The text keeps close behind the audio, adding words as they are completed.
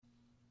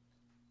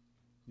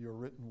your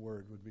written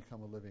word would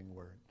become a living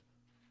word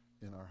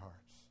in our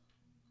hearts.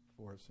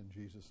 For us in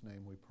Jesus'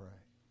 name we pray.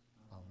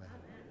 Amen.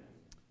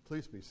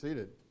 Please be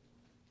seated.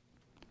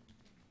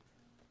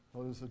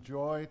 Well, it is a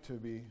joy to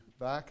be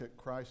back at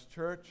Christ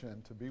Church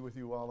and to be with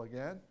you all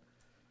again.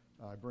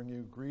 I bring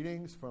you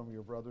greetings from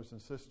your brothers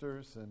and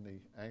sisters in the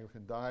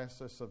Anglican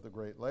Diocese of the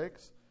Great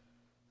Lakes.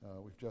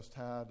 We've just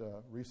had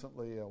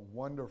recently a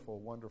wonderful,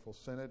 wonderful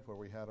synod where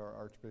we had our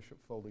Archbishop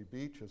Foley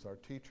Beach as our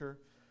teacher.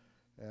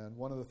 And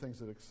one of the things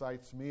that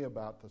excites me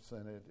about the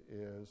synod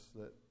is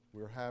that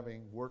we're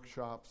having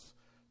workshops,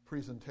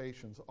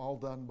 presentations, all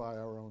done by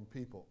our own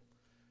people.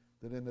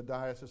 That in the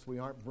diocese we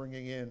aren't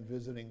bringing in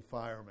visiting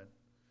firemen.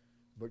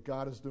 But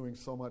God is doing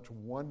so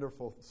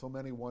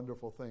many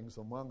wonderful things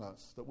among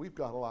us that we've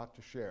got a lot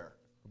to share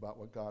about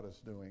what God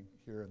is doing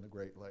here in the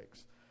Great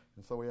Lakes.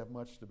 And so we have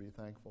much to be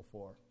thankful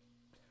for.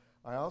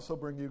 I also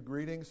bring you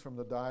greetings from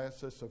the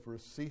Diocese of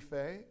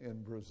Recife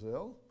in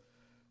Brazil.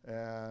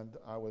 And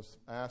I was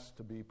asked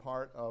to be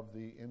part of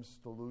the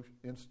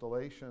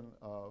installation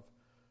of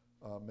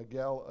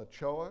Miguel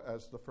Ochoa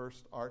as the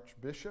first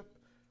Archbishop,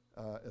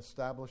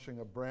 establishing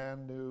a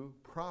brand new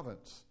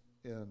province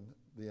in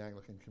the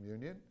Anglican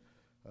Communion.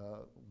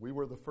 We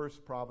were the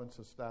first province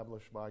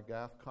established by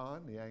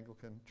GAFCON, the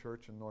Anglican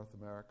Church in North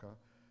America,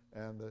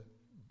 and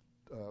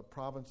the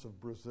province of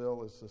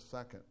Brazil is the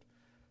second.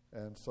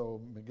 And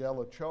so Miguel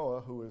Ochoa,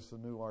 who is the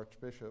new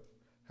Archbishop,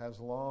 has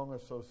long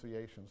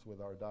associations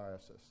with our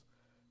diocese.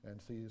 And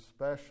he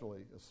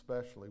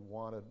especially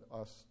wanted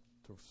us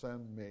to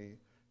send me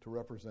to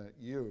represent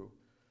you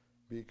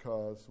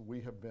because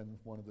we have been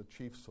one of the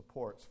chief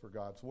supports for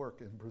God's work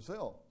in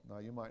Brazil. Now,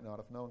 you might not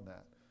have known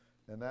that.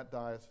 And that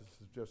diocese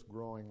is just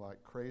growing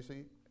like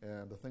crazy.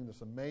 And the thing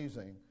that's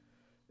amazing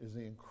is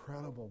the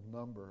incredible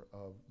number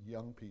of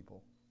young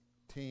people,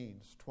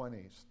 teens,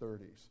 20s,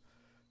 30s.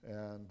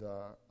 And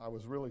I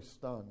was really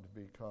stunned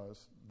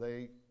because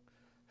they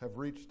have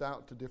reached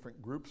out to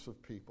different groups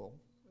of people.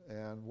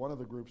 And one of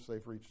the groups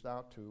they've reached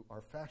out to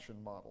are fashion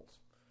models.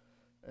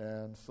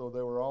 And so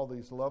there were all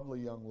these lovely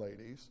young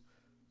ladies,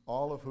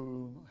 all of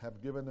whom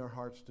have given their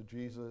hearts to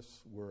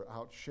Jesus, were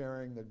out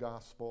sharing the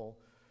gospel,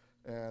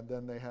 and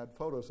then they had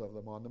photos of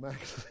them on the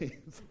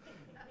magazines.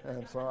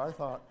 And so I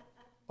thought,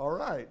 all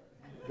right,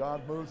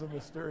 God moves in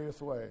mysterious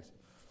ways.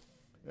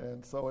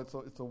 And so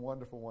it's a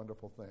wonderful,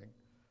 wonderful thing.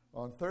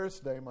 On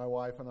Thursday, my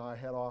wife and I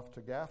head off to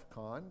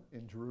GAFCON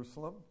in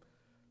Jerusalem,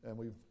 and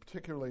we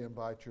particularly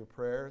invite your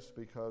prayers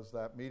because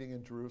that meeting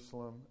in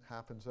Jerusalem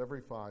happens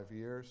every 5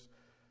 years,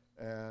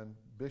 and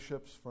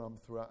bishops from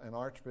throughout, and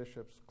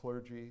archbishops,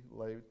 clergy,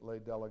 lay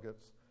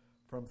delegates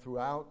from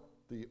throughout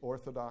the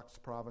Orthodox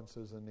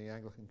provinces in the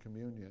Anglican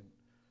Communion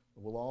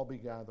will all be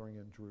gathering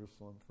in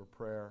Jerusalem for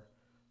prayer,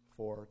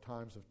 for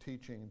times of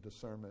teaching and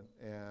discernment,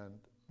 and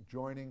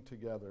joining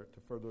together to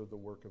further the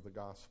work of the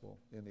gospel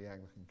in the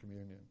Anglican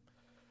Communion.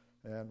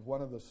 And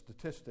one of the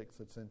statistics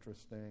that's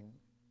interesting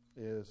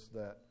is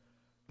that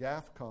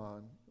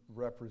GAFCON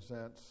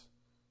represents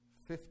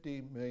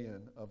 50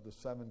 million of the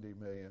 70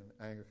 million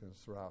Anglicans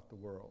throughout the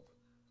world.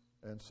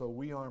 And so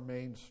we are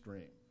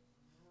mainstream,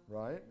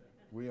 right?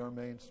 We are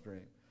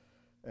mainstream.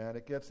 And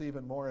it gets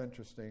even more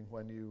interesting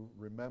when you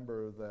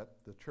remember that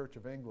the Church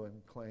of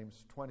England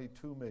claims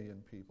 22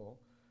 million people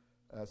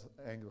as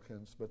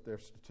Anglicans, but their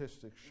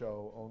statistics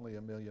show only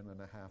 1.5 million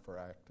are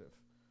active.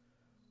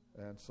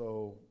 And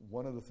so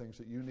one of the things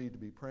that you need to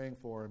be praying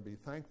for and be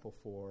thankful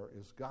for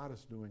is God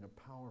is doing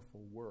a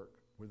powerful work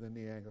within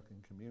the Anglican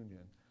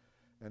Communion.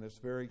 And it's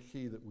very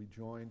key that we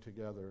join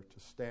together to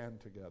stand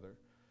together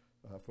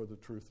for the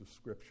truth of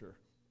Scripture.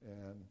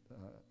 And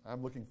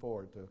I'm looking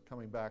forward to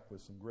coming back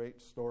with some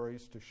great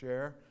stories to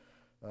share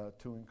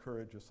to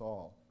encourage us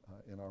all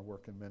in our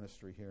work and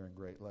ministry here in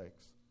Great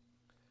Lakes.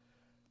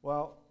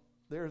 Well,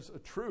 there's a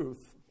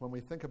truth when we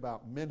think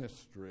about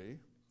ministry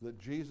that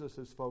Jesus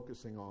is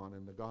focusing on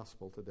in the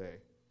gospel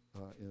today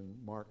in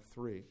Mark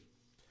 3.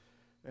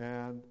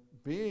 And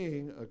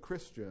being a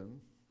Christian,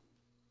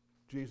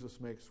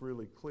 Jesus makes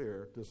really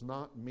clear, does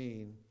not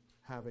mean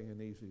having an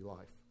easy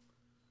life.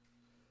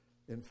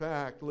 In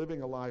fact,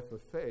 living a life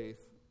of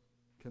faith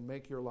can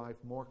make your life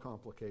more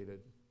complicated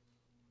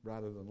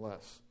rather than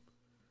less.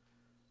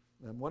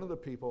 And one of the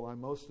people I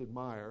most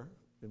admire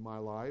in my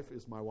life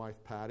is my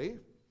wife, Patty.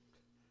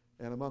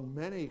 And among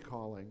many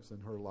callings in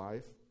her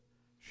life,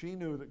 she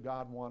knew that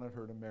God wanted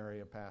her to marry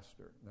a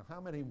pastor. Now,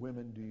 how many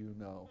women do you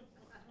know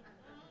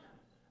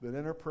that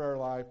in her prayer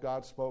life,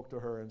 God spoke to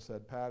her and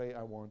said, Patty,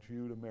 I want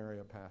you to marry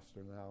a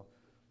pastor? Now,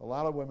 a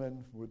lot of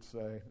women would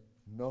say,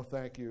 no,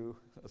 thank you.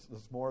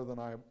 That's more than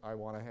I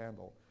want to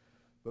handle.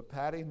 But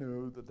Patty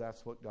knew that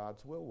that's what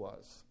God's will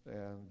was.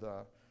 And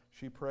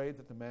she prayed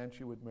that the man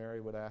she would marry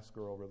would ask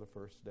her over the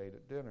first date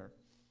at dinner.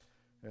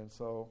 And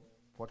so,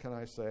 what can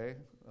I say?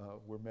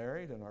 We're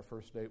married, and our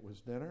first date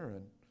was dinner.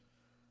 And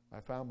I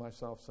found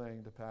myself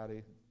saying to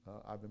Patty,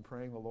 I've been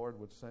praying the Lord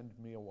would send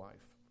me a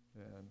wife.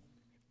 And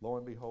lo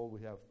and behold,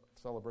 we have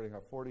celebrating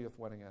our 40th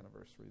wedding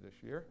anniversary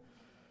this year.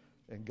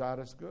 And God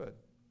is good.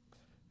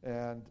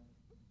 And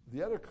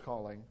the other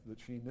calling that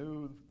she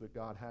knew that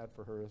God had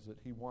for her is that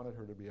he wanted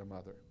her to be a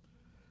mother.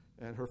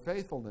 And her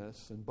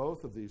faithfulness in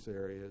both of these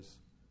areas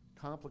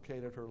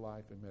complicated her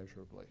life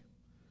immeasurably.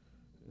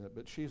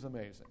 But she's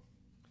amazing.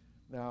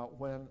 Now,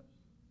 when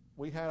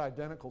we had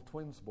identical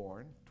twins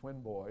born,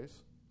 twin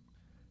boys,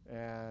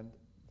 and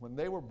when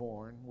they were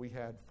born, we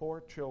had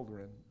 3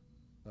 children,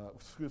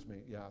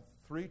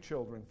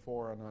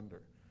 4 and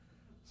under.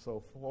 So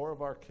 4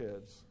 of our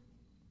kids,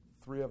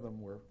 3 of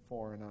them were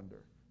 4 and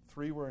under.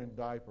 3 were in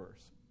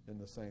diapers in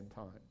the same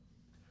time.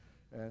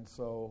 And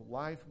so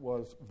life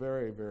was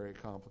very, very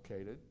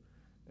complicated,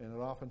 and it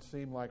often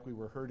seemed like we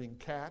were herding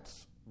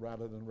cats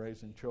rather than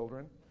raising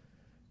children.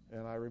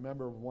 And I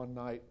remember one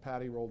night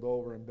Patty rolled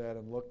over in bed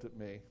and looked at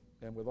me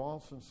and with all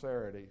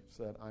sincerity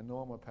said, "I know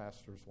I'm a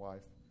pastor's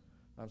wife.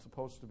 I'm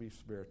supposed to be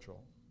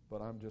spiritual,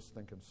 but I'm just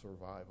thinking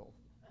survival."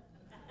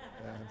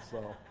 And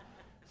so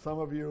some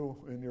of you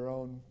in your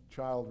own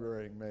child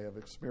rearing may have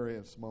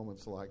experienced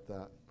moments like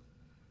that.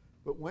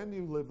 But when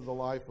you live the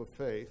life of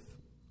faith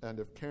and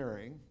of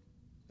caring,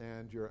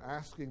 and you're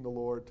asking the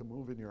Lord to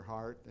move in your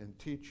heart and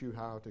teach you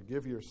how to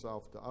give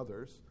yourself to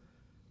others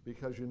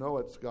because you know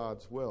it's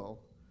God's will,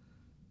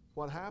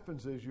 what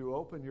happens is you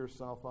open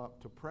yourself up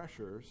to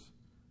pressures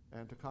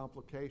and to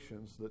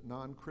complications that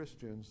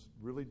non-Christians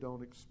really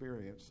don't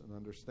experience and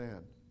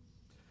understand.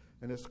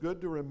 And it's good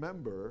to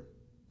remember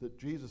that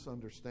Jesus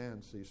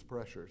understands these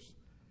pressures.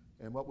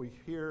 And what we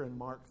hear in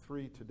Mark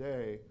 3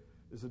 today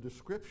is a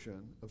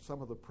description of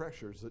some of the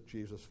pressures that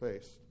Jesus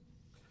faced.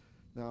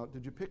 Now,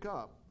 did you pick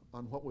up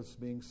on what was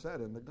being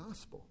said in the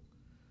gospel?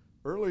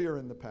 Earlier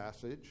in the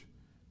passage,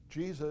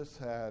 Jesus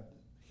had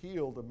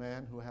healed a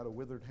man who had a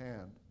withered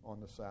hand on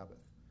the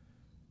Sabbath.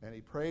 And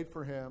he prayed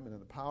for him, and in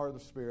the power of the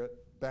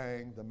Spirit,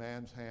 bang, the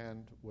man's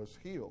hand was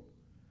healed.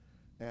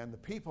 And the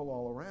people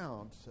all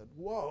around said,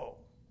 "Whoa,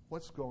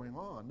 what's going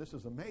on? This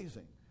is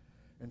amazing."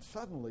 And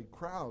suddenly,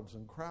 crowds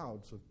and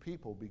crowds of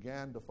people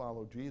began to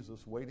follow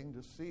Jesus, waiting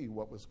to see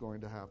what was going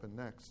to happen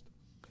next.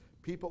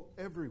 People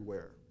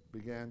everywhere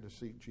began to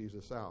seek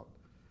Jesus out.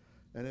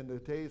 And in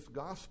today's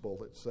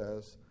gospel, it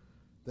says,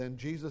 "Then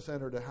Jesus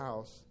entered a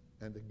house,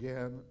 and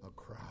again a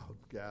crowd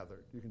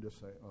gathered." You can just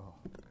say, "Oh,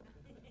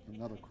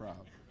 another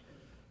crowd."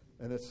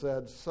 And it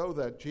said, "So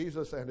that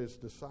Jesus and his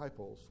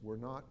disciples were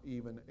not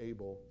even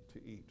able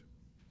to eat."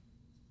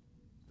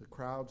 The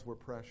crowds were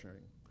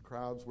pressuring. The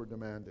crowds were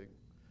demanding.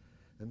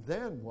 And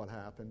then what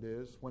happened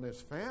is, when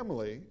his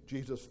family,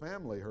 Jesus'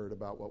 family, heard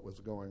about what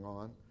was going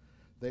on,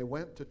 they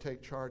went to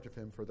take charge of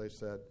him, for they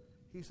said,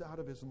 "He's out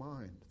of his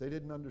mind." They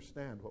didn't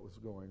understand what was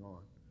going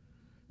on.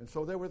 And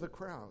so there were the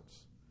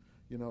crowds.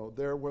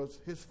 There was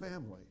his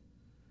family.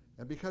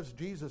 And because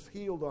Jesus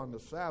healed on the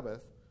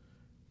Sabbath,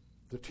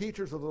 the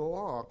teachers of the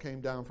law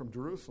came down from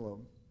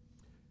Jerusalem,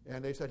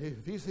 and they said,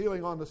 if he's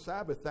healing on the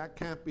Sabbath, that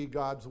can't be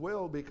God's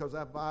will because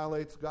that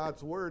violates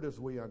God's word as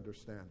we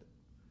understand it.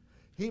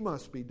 He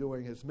must be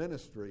doing his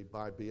ministry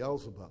by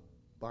Beelzebub,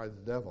 by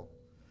the devil.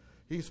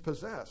 He's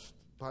possessed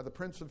by the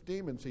prince of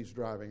demons. He's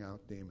driving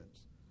out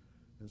demons.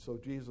 And so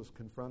Jesus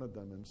confronted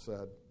them and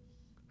said,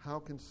 "How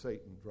can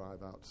Satan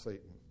drive out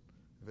Satan?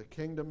 If a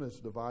kingdom is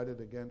divided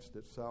against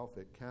itself,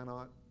 it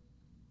cannot,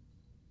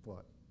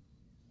 what?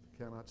 It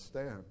cannot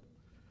stand."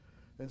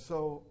 And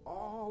so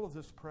all of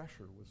this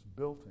pressure was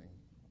building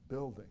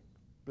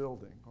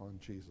on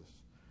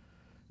Jesus.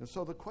 And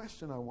so the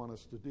question I want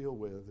us to deal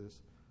with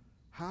is,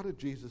 how did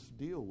Jesus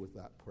deal with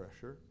that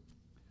pressure?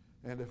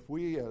 And if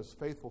we as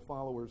faithful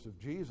followers of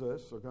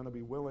Jesus are going to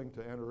be willing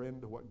to enter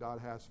into what God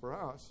has for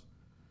us,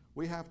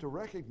 we have to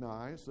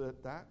recognize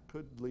that that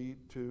could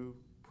lead to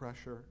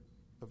pressure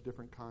of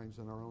different kinds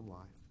in our own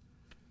life.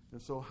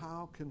 And so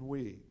how can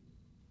we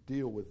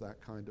deal with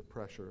that kind of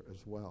pressure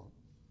as well?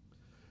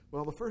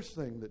 Well, the first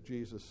thing that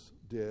Jesus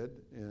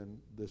did in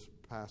this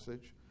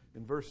passage,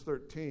 in verse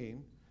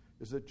 13,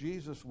 is that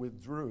Jesus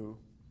withdrew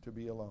to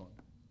be alone.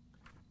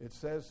 It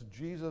says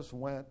Jesus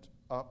went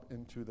up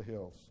into the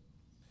hills.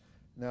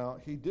 Now,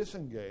 he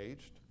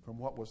disengaged from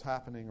what was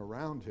happening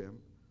around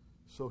him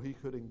so he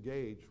could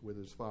engage with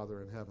his Father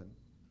in heaven.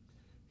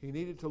 He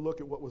needed to look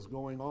at what was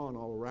going on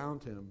all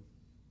around him,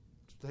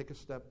 to take a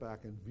step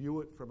back and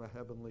view it from a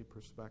heavenly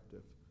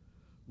perspective.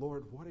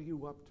 Lord, what are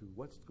you up to?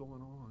 What's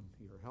going on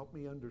here? Help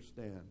me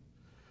understand.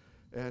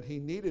 And he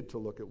needed to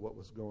look at what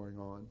was going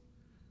on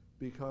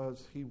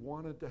because he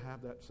wanted to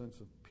have that sense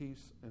of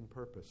peace and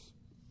purpose.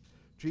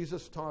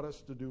 Jesus taught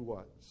us to do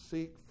what?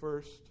 Seek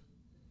first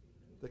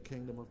the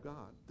kingdom of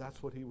God.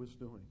 That's what he was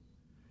doing.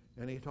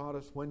 And he taught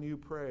us, when you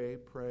pray,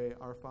 pray,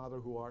 "Our Father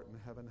who art in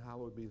heaven,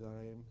 hallowed be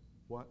thy name."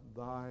 What?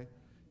 Thy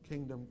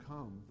kingdom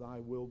come, thy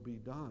will be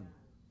done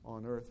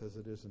on earth as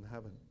it is in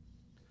heaven.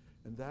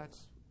 And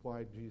that's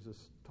why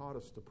Jesus taught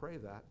us to pray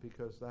that,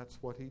 because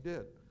that's what he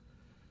did.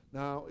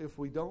 Now, if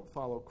we don't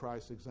follow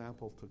Christ's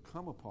example to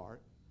come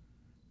apart,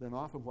 then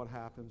often what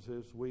happens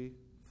is we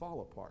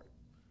fall apart.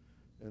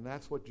 And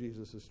that's what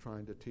Jesus is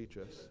trying to teach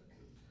us.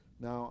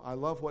 Now, I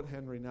love what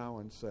Henry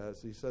Nouwen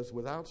says. He says,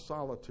 without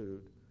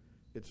solitude,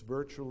 it's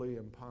virtually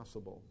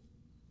impossible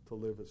to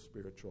live a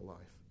spiritual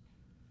life.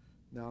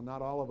 Now,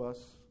 not all of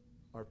us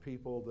are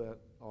people that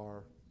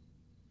are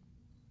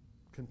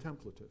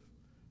contemplative.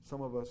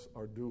 Some of us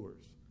are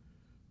doers.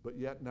 But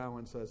yet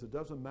Nouwen says it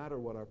doesn't matter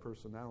what our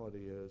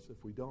personality is.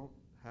 If we don't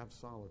have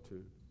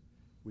solitude,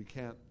 we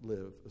can't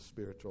live a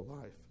spiritual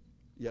life.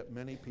 Yet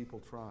many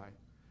people try.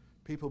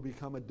 People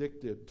become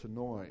addicted to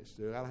noise.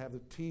 They got to have the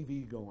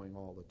TV going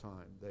all the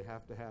time. They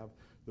have to have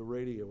the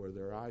radio or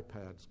their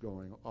iPods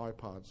going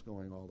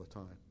all the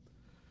time.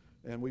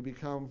 And we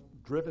become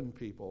driven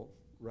people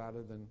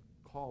rather than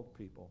called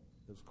people,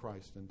 as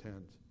Christ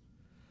intends.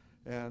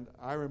 And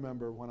I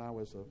remember when I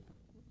was a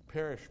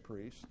parish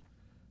priest,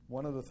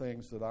 one of the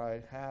things that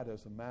I had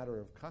as a matter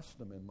of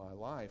custom in my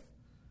life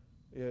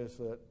is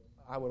that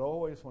I would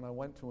always, when I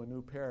went to a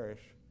new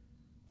parish,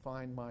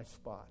 find my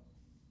spot.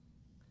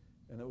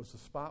 And it was a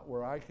spot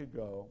where I could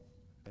go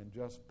and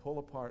just pull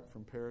apart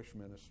from parish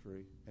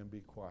ministry and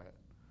be quiet.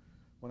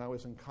 When I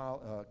was in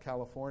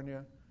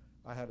California,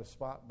 I had a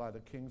spot by the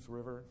Kings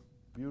River,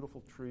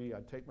 beautiful tree.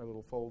 I'd take my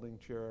little folding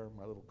chair,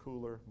 my little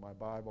cooler, my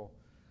Bible,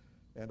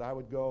 and I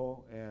would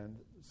go and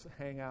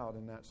hang out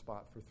in that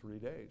spot for 3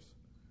 days.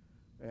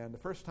 And the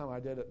first time I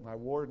did it, my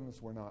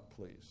wardens were not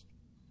pleased.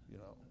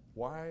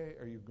 Why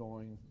are you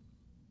going,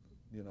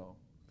 to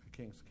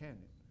Kings Canyon?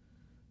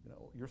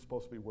 You're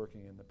supposed to be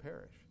working in the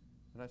parish.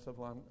 And I said,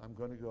 well, I'm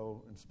going to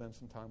go and spend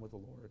some time with the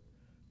Lord,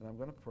 and I'm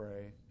going to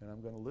pray, and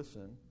I'm going to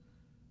listen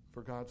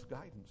for God's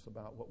guidance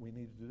about what we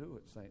need to do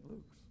at St.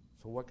 Luke's.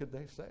 So what could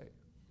they say?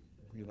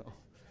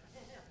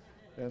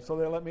 And so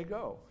they let me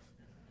go.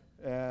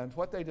 And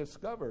what they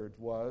discovered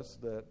was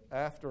that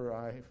after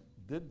I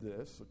did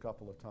this a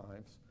couple of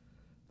times,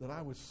 that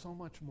I was so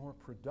much more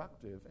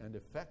productive and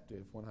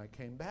effective when I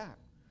came back.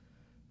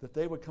 That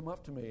they would come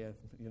up to me and,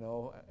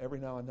 every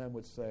now and then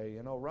would say,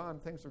 Ron,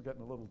 things are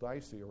getting a little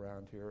dicey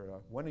around here.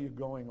 When are you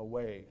going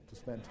away to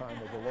spend time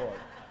with the Lord?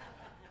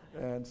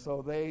 And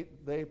so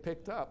they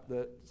picked up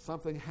that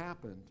something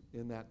happened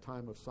in that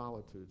time of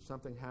solitude.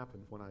 Something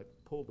happened when I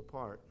pulled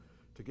apart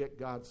to get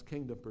God's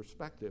kingdom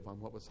perspective on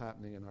what was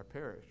happening in our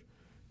parish.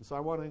 And so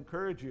I want to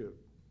encourage you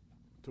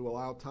to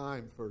allow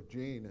time for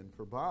Jean and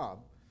for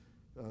Bob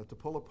to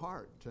pull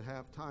apart, to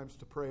have times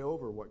to pray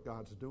over what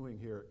God's doing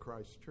here at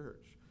Christ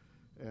Church,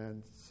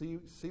 and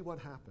see what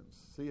happens.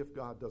 See if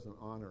God doesn't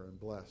honor and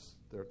bless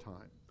their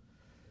time.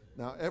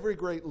 Now, every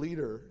great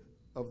leader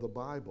of the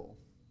Bible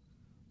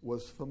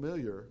was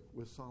familiar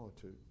with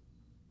solitude.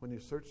 When you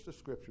search the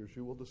scriptures,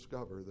 you will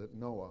discover that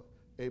Noah,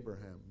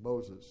 Abraham,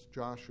 Moses,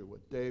 Joshua,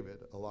 David,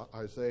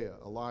 Isaiah,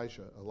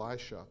 Elijah,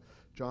 Elisha,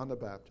 John the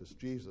Baptist,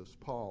 Jesus,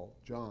 Paul,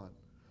 John,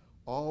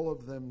 all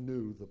of them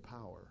knew the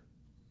power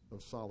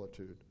of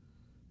solitude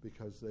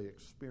because they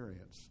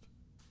experienced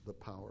the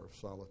power of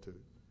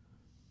solitude.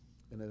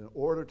 And in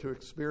order to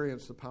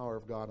experience the power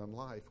of God in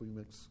life, we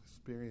must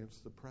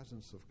experience the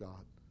presence of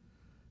God.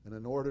 And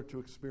in order to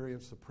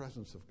experience the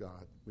presence of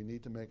God, we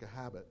need to make a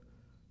habit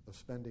of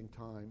spending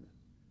time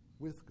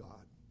with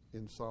God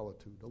in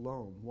solitude,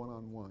 alone,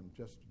 one-on-one,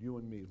 just you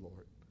and me,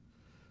 Lord.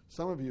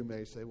 Some of you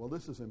may say, well,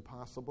 this is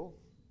impossible.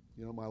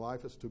 My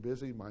life is too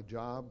busy. My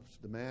job's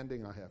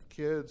demanding. I have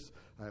kids.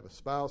 I have a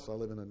spouse. I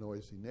live in a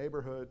noisy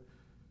neighborhood.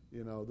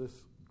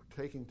 This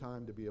taking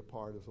time to be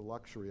apart is a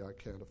luxury I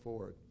can't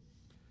afford.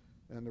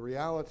 And the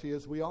reality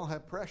is we all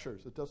have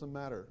pressures. It doesn't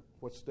matter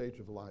what stage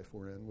of life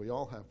we're in. We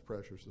all have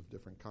pressures of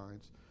different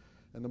kinds.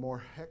 And the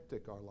more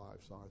hectic our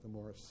lives are, the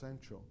more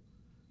essential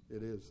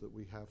it is that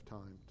we have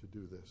time to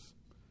do this.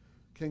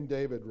 King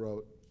David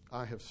wrote,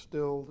 I have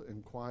stilled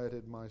and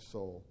quieted my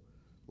soul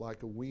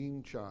like a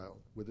weaned child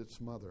with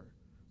its mother.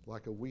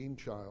 Like a weaned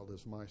child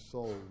is my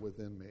soul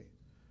within me.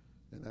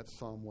 And that's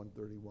Psalm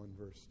 131,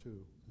 verse 2. And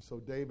so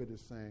David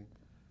is saying,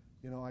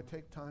 I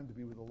take time to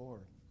be with the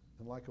Lord.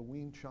 And like a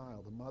weaned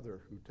child, a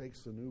mother who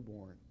takes the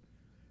newborn,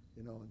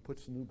 and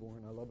puts the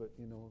newborn, I love it,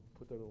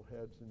 put their little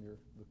heads in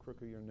the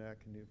crook of your neck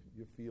and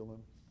you feel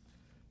them.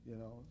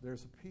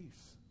 There's a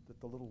peace that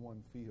the little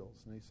one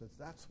feels. And he says,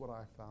 that's what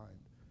I find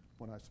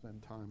when I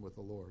spend time with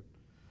the Lord.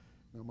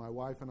 Now, my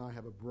wife and I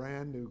have a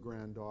brand new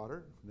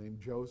granddaughter named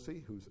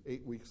Josie, who's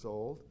 8 weeks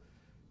old,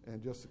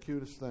 and just the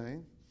cutest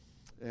thing.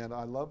 And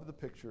I love the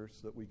pictures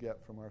that we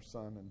get from our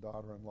son and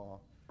daughter-in-law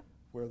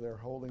where they're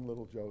holding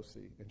little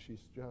Josie, and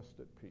she's just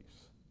at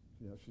peace.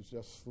 She's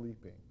just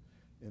sleeping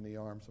in the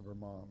arms of her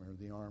mom or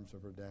the arms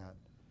of her dad.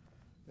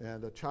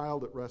 And a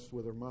child at rest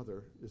with her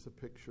mother is a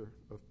picture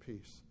of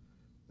peace,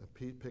 a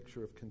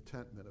picture of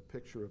contentment, a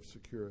picture of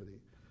security.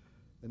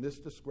 And this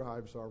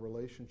describes our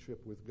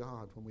relationship with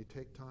God when we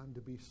take time to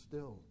be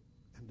still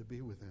and to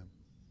be with Him.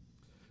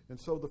 And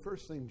so the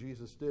first thing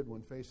Jesus did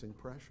when facing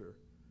pressure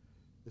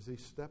is He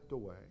stepped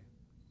away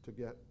to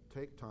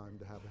take time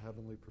to have a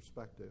heavenly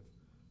perspective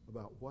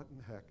about what in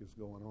the heck is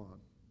going on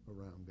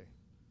around me.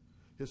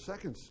 His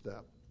second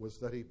step was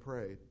that He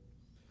prayed.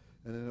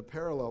 And in a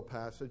parallel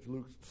passage,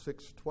 Luke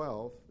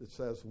 6:12, it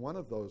says, one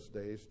of those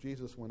days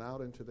Jesus went out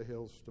into the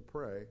hills to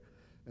pray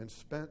and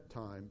spent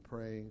time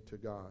praying to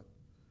God.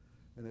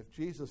 And if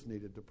Jesus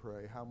needed to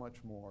pray, how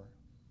much more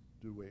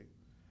do we?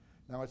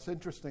 Now, it's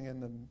interesting in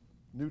the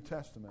New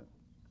Testament,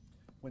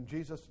 when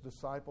Jesus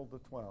discipled the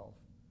 12,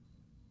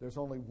 there's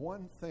only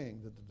one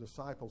thing that the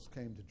disciples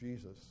came to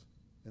Jesus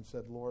and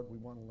said, Lord, we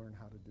want to learn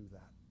how to do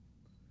that.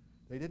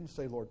 They didn't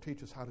say, Lord,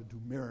 teach us how to do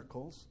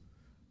miracles,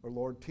 or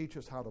Lord, teach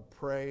us how to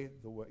pray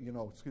the way,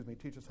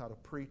 teach us how to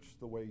preach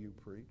the way you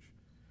preach.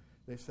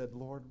 They said,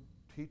 Lord,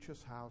 teach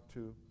us how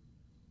to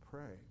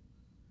pray.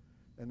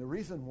 And the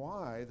reason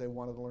why they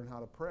wanted to learn how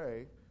to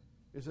pray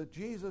is that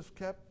Jesus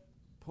kept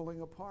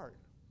pulling apart,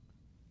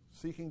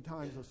 seeking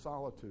times of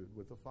solitude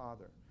with the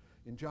Father.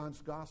 In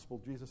John's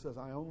Gospel, Jesus says,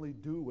 I only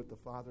do what the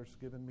Father's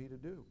given me to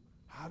do.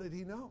 How did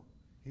he know?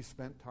 He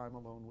spent time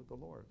alone with the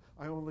Lord.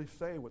 I only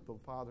say what the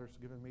Father's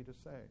given me to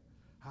say.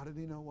 How did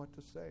he know what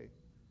to say?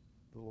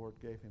 The Lord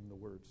gave him the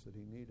words that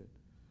he needed.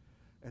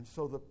 And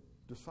so the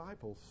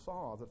disciples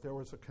saw that there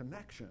was a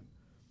connection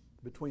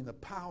between the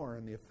power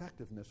and the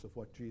effectiveness of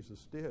what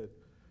Jesus did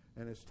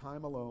and his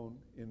time alone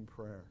in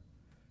prayer.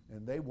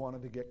 And they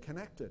wanted to get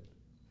connected.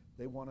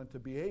 They wanted to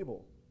be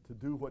able to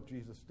do what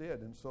Jesus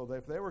did. And so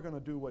if they were going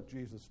to do what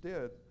Jesus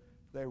did,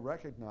 they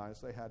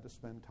recognized they had to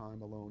spend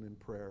time alone in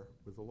prayer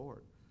with the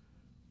Lord.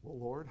 Well,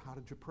 Lord, how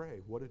did you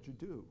pray? What did you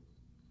do?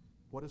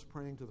 What is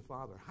praying to the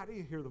Father? How do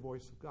you hear the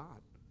voice of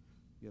God?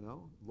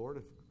 Lord,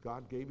 if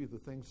God gave you the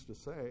things to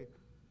say,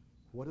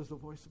 what does the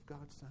voice of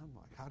God sound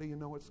like? How do you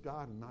know it's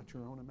God and not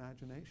your own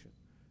imagination?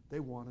 They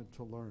wanted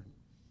to learn.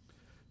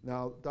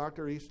 Now,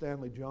 Dr. E.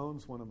 Stanley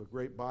Jones, one of the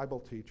great Bible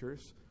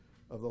teachers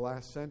of the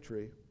last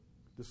century,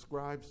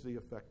 describes the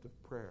effect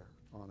of prayer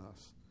on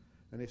us.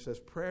 And he says,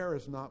 prayer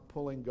is not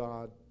pulling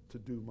God to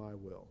do my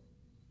will,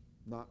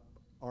 not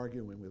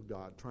arguing with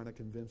God, trying to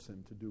convince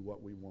him to do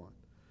what we want.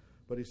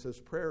 But he says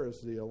prayer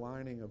is the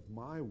aligning of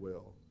my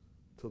will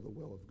to the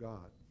will of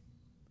God.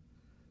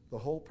 The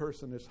whole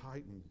person is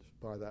heightened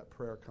by that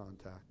prayer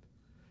contact.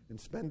 In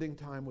spending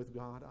time with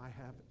God, I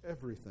have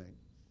everything.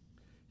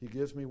 He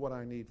gives me what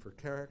I need for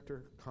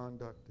character,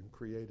 conduct, and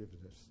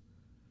creativeness.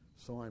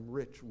 So I'm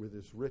rich with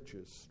his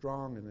riches,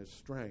 strong in his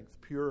strength,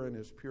 pure in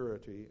his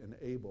purity, and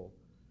able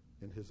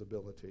in his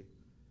ability.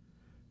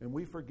 And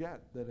we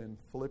forget that in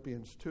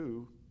Philippians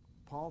 2,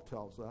 Paul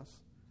tells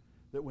us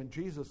that when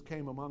Jesus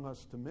came among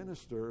us to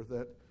minister,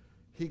 that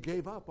he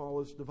gave up all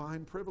his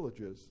divine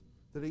privileges,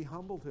 that he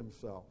humbled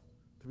himself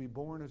to be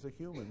born as a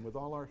human with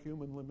all our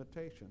human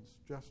limitations,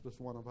 just as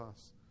one of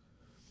us.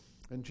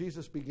 And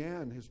Jesus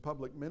began his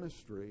public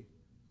ministry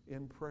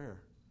in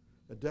prayer,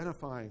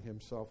 identifying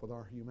himself with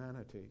our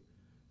humanity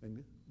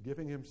and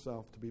giving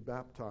himself to be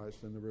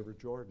baptized in the River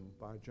Jordan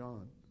by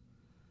John.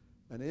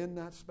 And in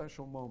that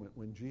special moment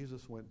when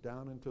Jesus went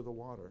down into the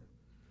water,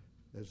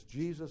 as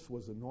Jesus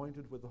was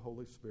anointed with the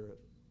Holy Spirit,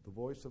 the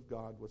voice of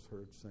God was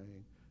heard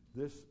saying,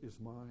 "This is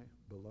my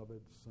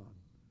beloved Son.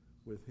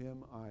 With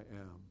him I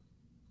am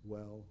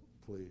well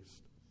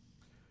pleased."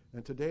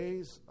 And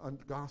today's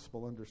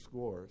gospel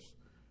underscores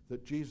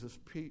that Jesus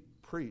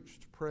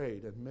preached,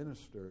 prayed, and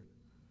ministered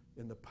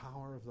in the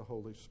power of the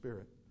Holy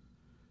Spirit.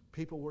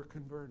 People were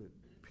converted.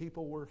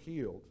 People were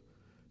healed.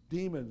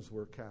 Demons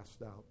were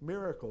cast out.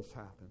 Miracles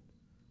happened.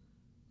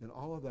 And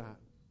all of that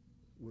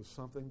was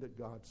something that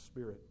God's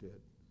Spirit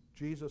did.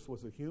 Jesus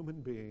was a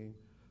human being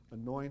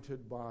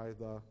anointed by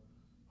the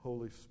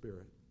Holy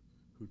Spirit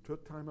who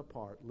took time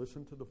apart,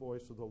 listened to the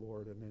voice of the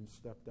Lord, and then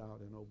stepped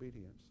out in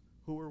obedience.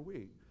 Who are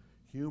we?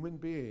 Human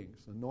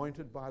beings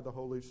anointed by the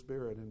Holy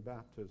Spirit in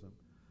baptism,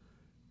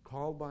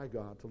 called by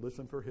God to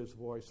listen for his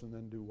voice and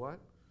then do what?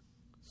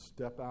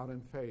 Step out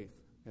in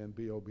faith and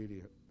be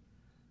obedient.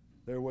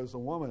 There was a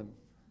woman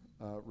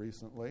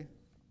recently,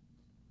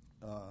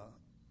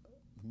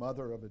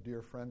 mother of a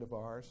dear friend of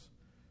ours.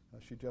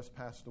 She just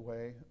passed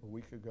away a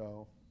week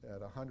ago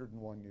at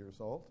 101 years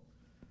old.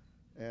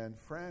 And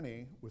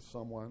Franny was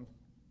someone,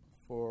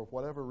 for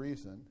whatever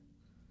reason,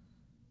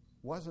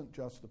 wasn't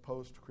just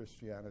opposed to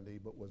Christianity,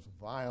 but was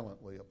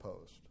violently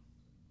opposed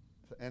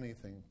to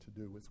anything to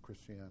do with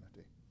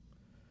Christianity.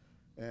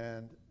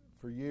 And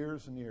for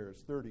years and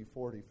years, 30,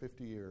 40,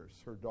 50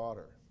 years, her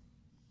daughter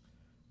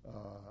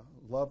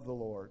loved the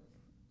Lord.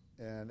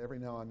 And every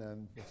now and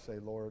then would say,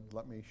 "Lord,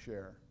 let me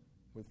share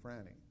with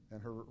Franny."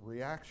 And her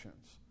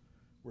reactions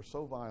were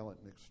so violent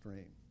and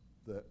extreme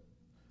that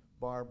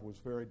Barb was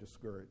very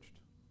discouraged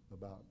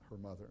about her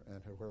mother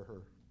and where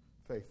her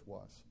faith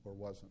was or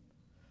wasn't.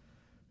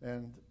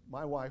 And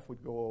my wife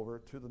would go over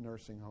to the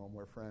nursing home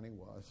where Franny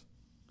was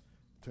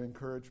to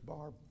encourage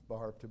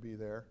Barb to be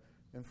there.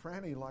 And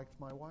Franny liked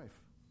my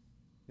wife.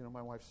 You know,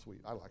 my wife's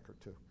sweet. I like her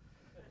too.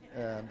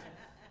 And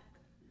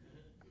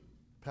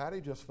Patty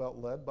just felt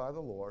led by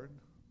the Lord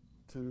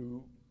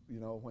to,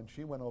 when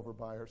she went over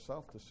by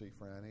herself to see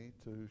Franny,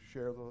 to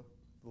share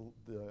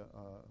the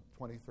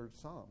 23rd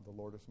Psalm, "The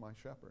Lord is my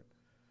shepherd."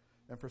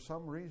 And for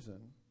some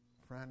reason,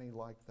 Franny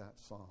liked that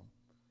psalm.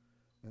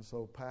 And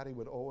so Patty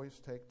would always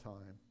take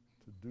time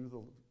to do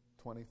the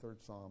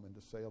 23rd Psalm and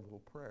to say a little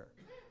prayer.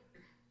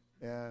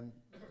 And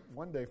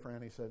one day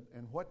Franny said,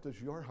 "And what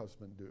does your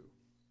husband do?"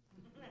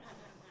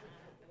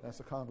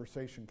 That's a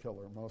conversation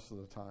killer most of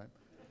the time.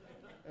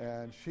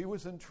 And she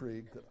was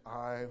intrigued that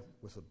I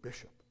was a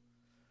bishop.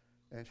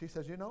 And she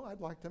says, "I'd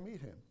like to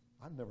meet him."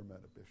 I've never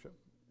met a bishop.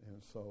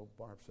 And so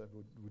Barb said,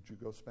 would you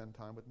go spend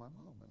time with my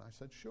mom? And I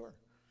said, sure.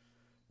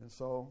 And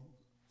so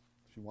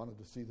she wanted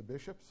to see the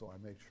bishop, so I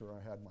made sure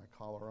I had my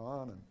collar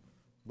on and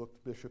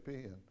looked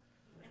bishopy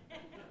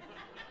and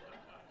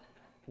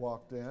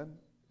walked in.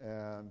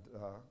 And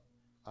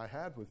I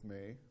had with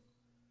me,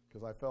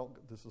 because I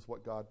felt this is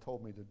what God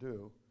told me to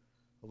do,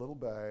 a little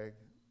bag,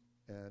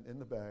 and in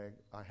the bag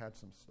I had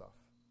some stuff.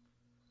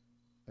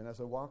 And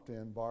as I walked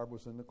in, Barb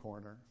was in the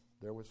corner.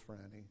 There was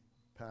Franny.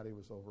 Patty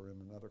was over in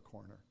another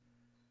corner.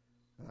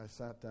 And I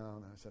sat down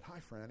and I said, hi,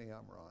 Franny,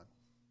 I'm Ron.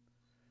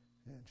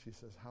 And she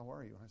says, how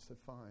are you? And I said,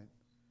 fine.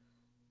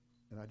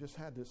 And I just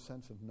had this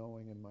sense of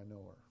knowing in my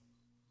knower,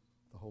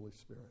 the Holy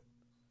Spirit.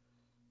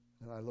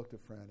 And I looked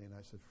at Franny and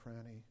I said,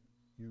 Franny,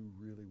 you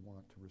really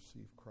want to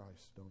receive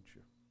Christ, don't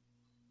you?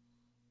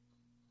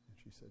 And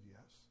she said,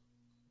 yes.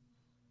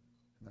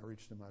 And I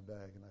reached in my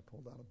bag and I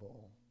pulled out a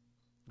bowl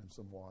and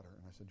some water.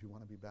 And I said, do you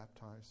want to be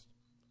baptized?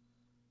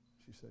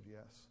 She said,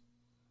 yes.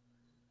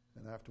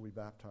 And after we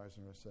baptized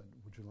her, I said,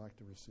 would you like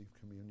to receive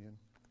communion?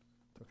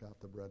 Took out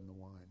the bread and the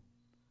wine.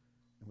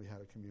 And we had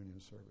a communion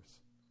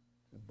service.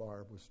 And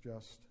Barb was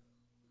just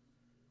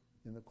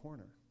in the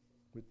corner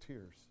with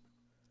tears.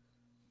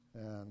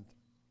 And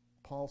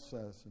Paul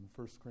says in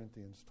 1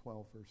 Corinthians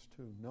 12, verse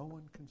 2, no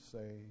one can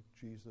say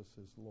Jesus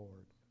is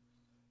Lord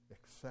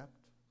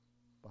except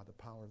by the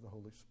power of the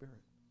Holy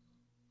Spirit.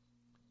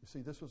 You see,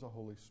 this was a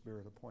Holy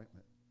Spirit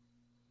appointment.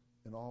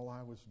 And all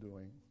I was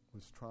doing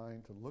was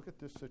trying to look at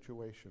this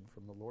situation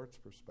from the Lord's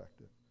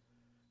perspective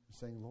and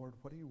saying, Lord,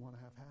 what do you want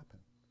to have happen?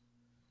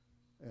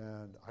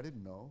 And I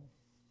didn't know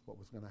what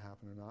was going to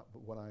happen or not,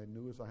 but what I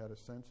knew is I had a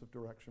sense of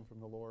direction from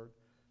the Lord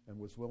and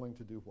was willing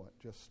to do what?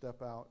 Just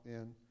step out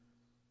in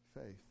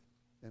faith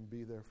and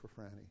be there for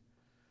Franny.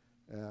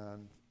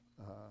 And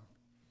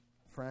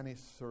Franny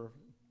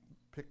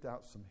picked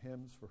out some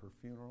hymns for her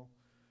funeral,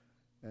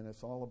 and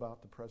it's all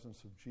about the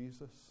presence of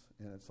Jesus,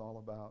 and it's all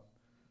about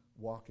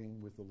walking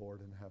with the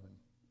Lord in heaven.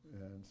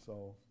 And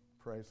so,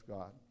 praise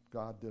God.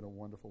 God did a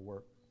wonderful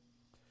work.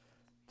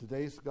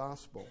 Today's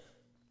gospel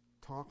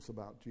talks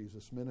about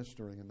Jesus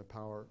ministering in the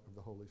power of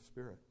the Holy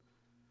Spirit.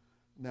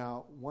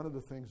 Now, one of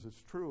the things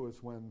that's true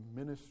is when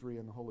ministry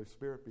in the Holy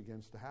Spirit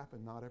begins to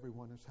happen, not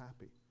everyone is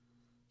happy.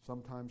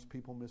 Sometimes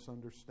people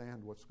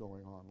misunderstand what's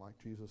going on, like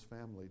Jesus'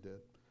 family did.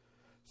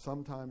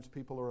 Sometimes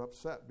people are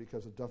upset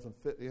because it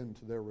doesn't fit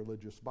into their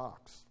religious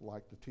box,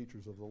 like the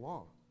teachers of the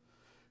law.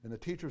 And the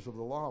teachers of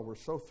the law were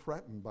so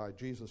threatened by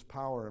Jesus'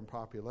 power and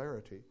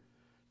popularity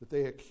that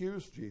they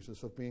accused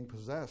Jesus of being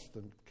possessed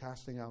and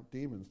casting out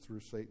demons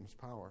through Satan's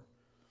power.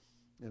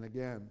 And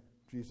again,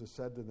 Jesus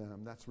said to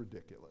them, that's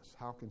ridiculous.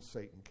 How can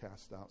Satan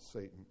cast out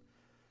Satan?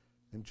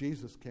 And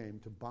Jesus came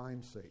to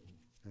bind Satan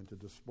and to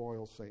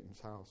despoil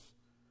Satan's house.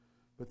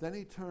 But then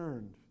he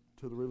turned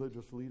to the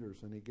religious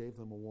leaders and he gave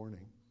them a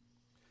warning.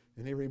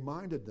 And he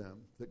reminded them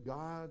that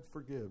God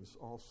forgives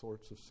all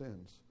sorts of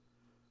sins,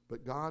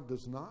 but God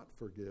does not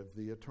forgive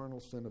the eternal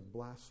sin of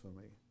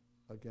blasphemy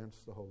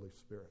against the Holy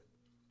Spirit.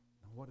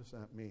 Now, what does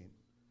that mean?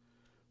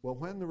 Well,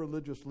 when the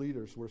religious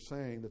leaders were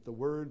saying that the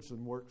words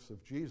and works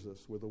of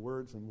Jesus were the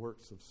words and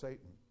works of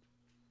Satan,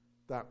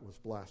 that was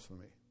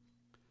blasphemy.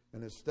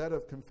 And instead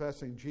of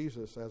confessing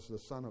Jesus as the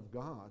Son of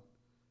God,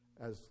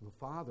 as the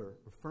Father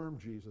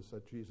affirmed Jesus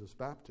at Jesus'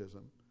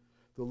 baptism,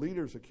 the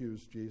leaders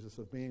accused Jesus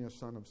of being a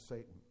son of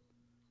Satan,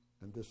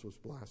 and this was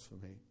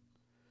blasphemy.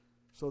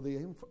 So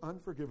the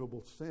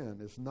unforgivable sin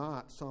is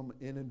not some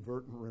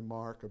inadvertent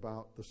remark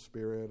about the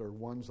Spirit or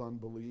one's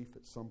unbelief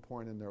at some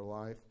point in their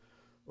life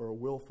or a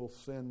willful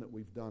sin that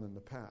we've done in the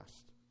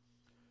past.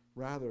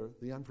 Rather,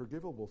 the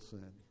unforgivable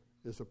sin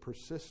is a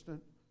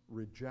persistent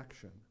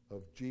rejection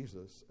of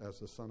Jesus as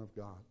the Son of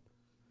God.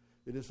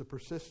 It is a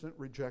persistent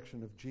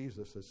rejection of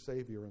Jesus as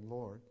Savior and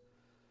Lord,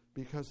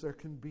 because there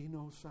can be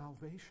no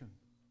salvation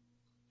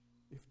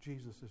if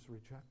Jesus is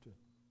rejected.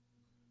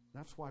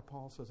 That's why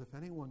Paul says if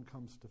anyone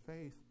comes to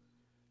faith,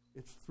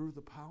 it's through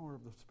the power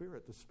of the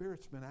Spirit. The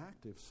Spirit's been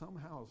active.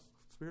 Somehow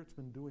the Spirit's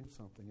been doing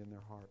something in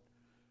their heart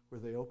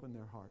where they open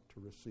their heart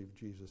to receive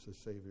Jesus as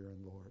Savior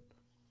and Lord.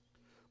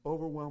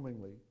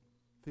 Overwhelmingly,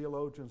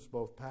 theologians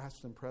both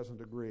past and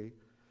present agree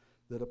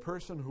that a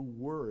person who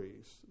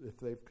worries if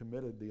they've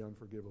committed the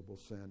unforgivable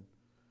sin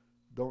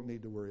don't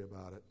need to worry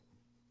about it,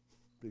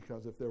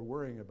 because if they're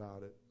worrying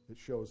about it, it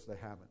shows they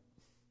haven't.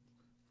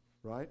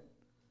 Right?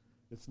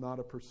 It's not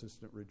a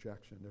persistent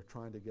rejection. They're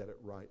trying to get it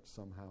right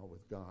somehow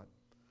with God.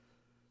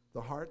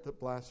 The heart that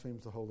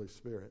blasphemes the Holy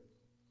Spirit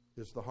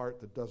is the heart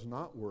that does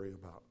not worry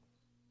about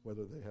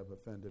whether they have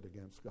offended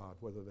against God,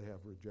 whether they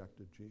have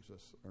rejected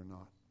Jesus or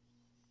not.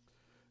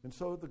 And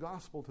so the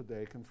gospel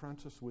today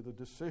confronts us with a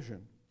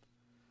decision.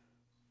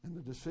 And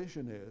the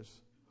decision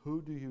is,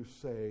 who do you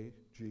say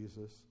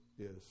Jesus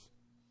is?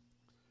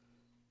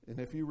 And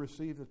if you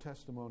receive the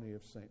testimony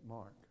of St.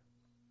 Mark,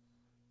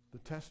 the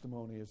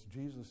testimony is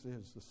Jesus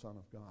is the Son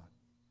of God.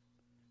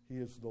 He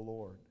is the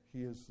Lord.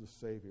 He is the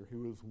Savior. He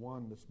is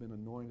one that's been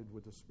anointed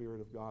with the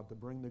Spirit of God to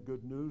bring the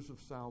good news of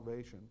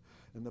salvation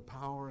and the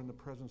power and the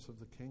presence of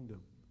the kingdom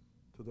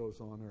to those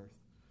on earth.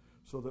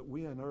 so that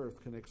we on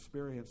earth can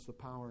experience the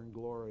power and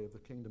glory of the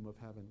kingdom of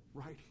heaven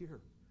right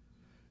here.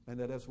 And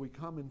that as we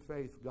come in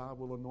faith, God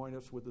will anoint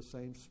us with the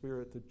same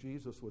Spirit that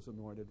Jesus was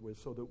anointed with,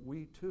 so that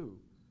we too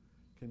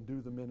can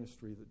do the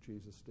ministry that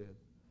Jesus did,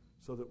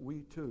 so that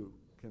we too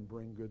can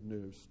bring good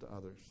news to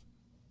others.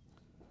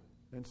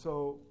 And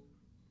so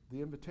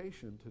the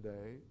invitation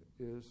today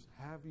is,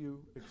 have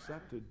you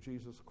accepted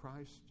Jesus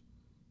Christ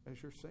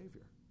as your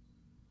Savior?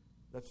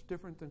 That's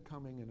different than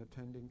coming and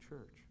attending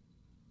church.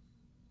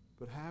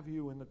 But have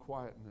you, in the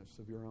quietness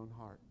of your own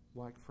heart,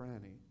 like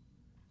Franny,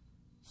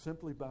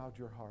 simply bowed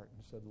your heart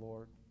and said,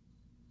 Lord,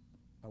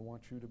 I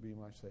want you to be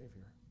my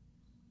Savior.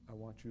 I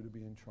want you to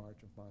be in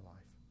charge of my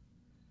life.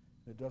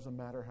 It doesn't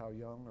matter how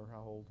young or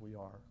how old we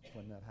are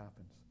when that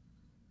happens.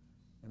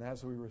 And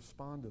as we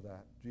respond to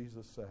that,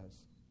 Jesus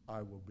says,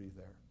 I will be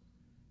there.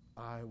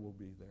 I will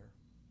be there.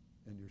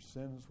 And your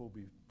sins will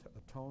be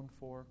atoned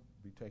for,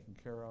 be taken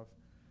care of,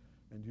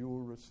 and you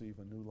will receive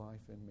a new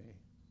life in me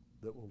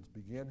that will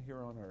begin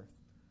here on earth,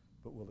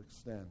 but will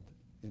extend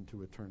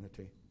into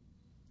eternity.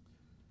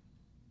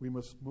 We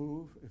must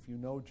move. If you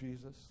know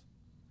Jesus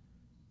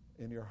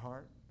in your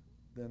heart,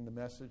 then the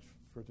message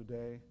for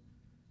today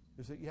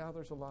is that,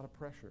 there's a lot of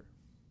pressure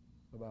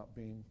about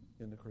being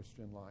in the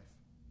Christian life,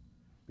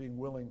 being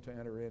willing to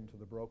enter into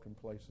the broken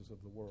places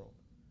of the world,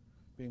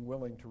 being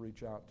willing to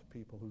reach out to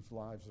people whose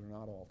lives are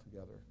not all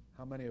together.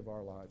 How many of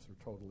our lives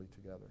are totally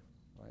together,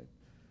 right?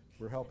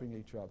 We're helping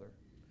each other.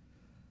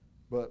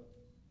 But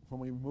when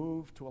we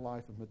move to a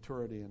life of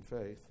maturity and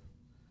faith,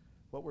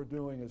 what we're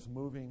doing is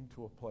moving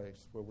to a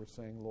place where we're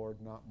saying, Lord,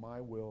 not my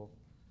will,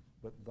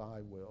 but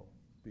thy will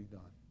be done.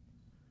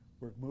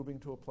 We're moving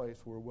to a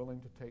place where we're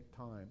willing to take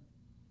time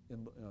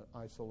in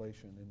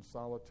isolation, in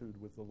solitude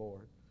with the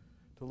Lord,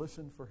 to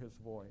listen for his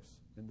voice,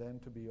 and then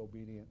to be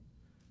obedient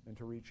and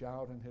to reach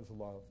out in his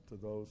love to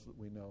those that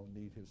we know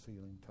need his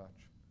healing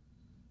touch.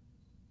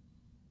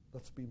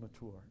 Let's be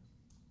mature.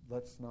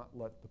 Let's not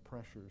let the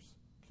pressures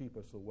keep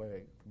us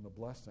away from the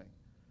blessing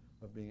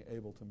of being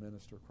able to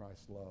minister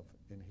Christ's love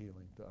and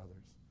healing to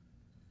others.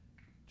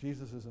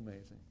 Jesus is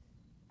amazing.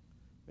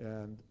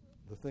 And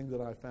the thing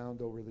that I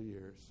found over the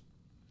years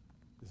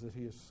is that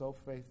he is so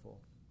faithful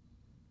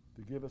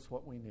to give us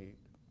what we need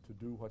to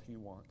do what he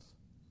wants.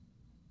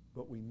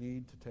 But we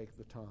need to take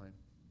the time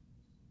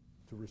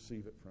to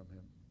receive it from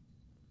him,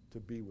 to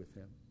be with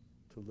him,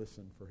 to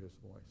listen for his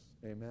voice.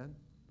 Amen?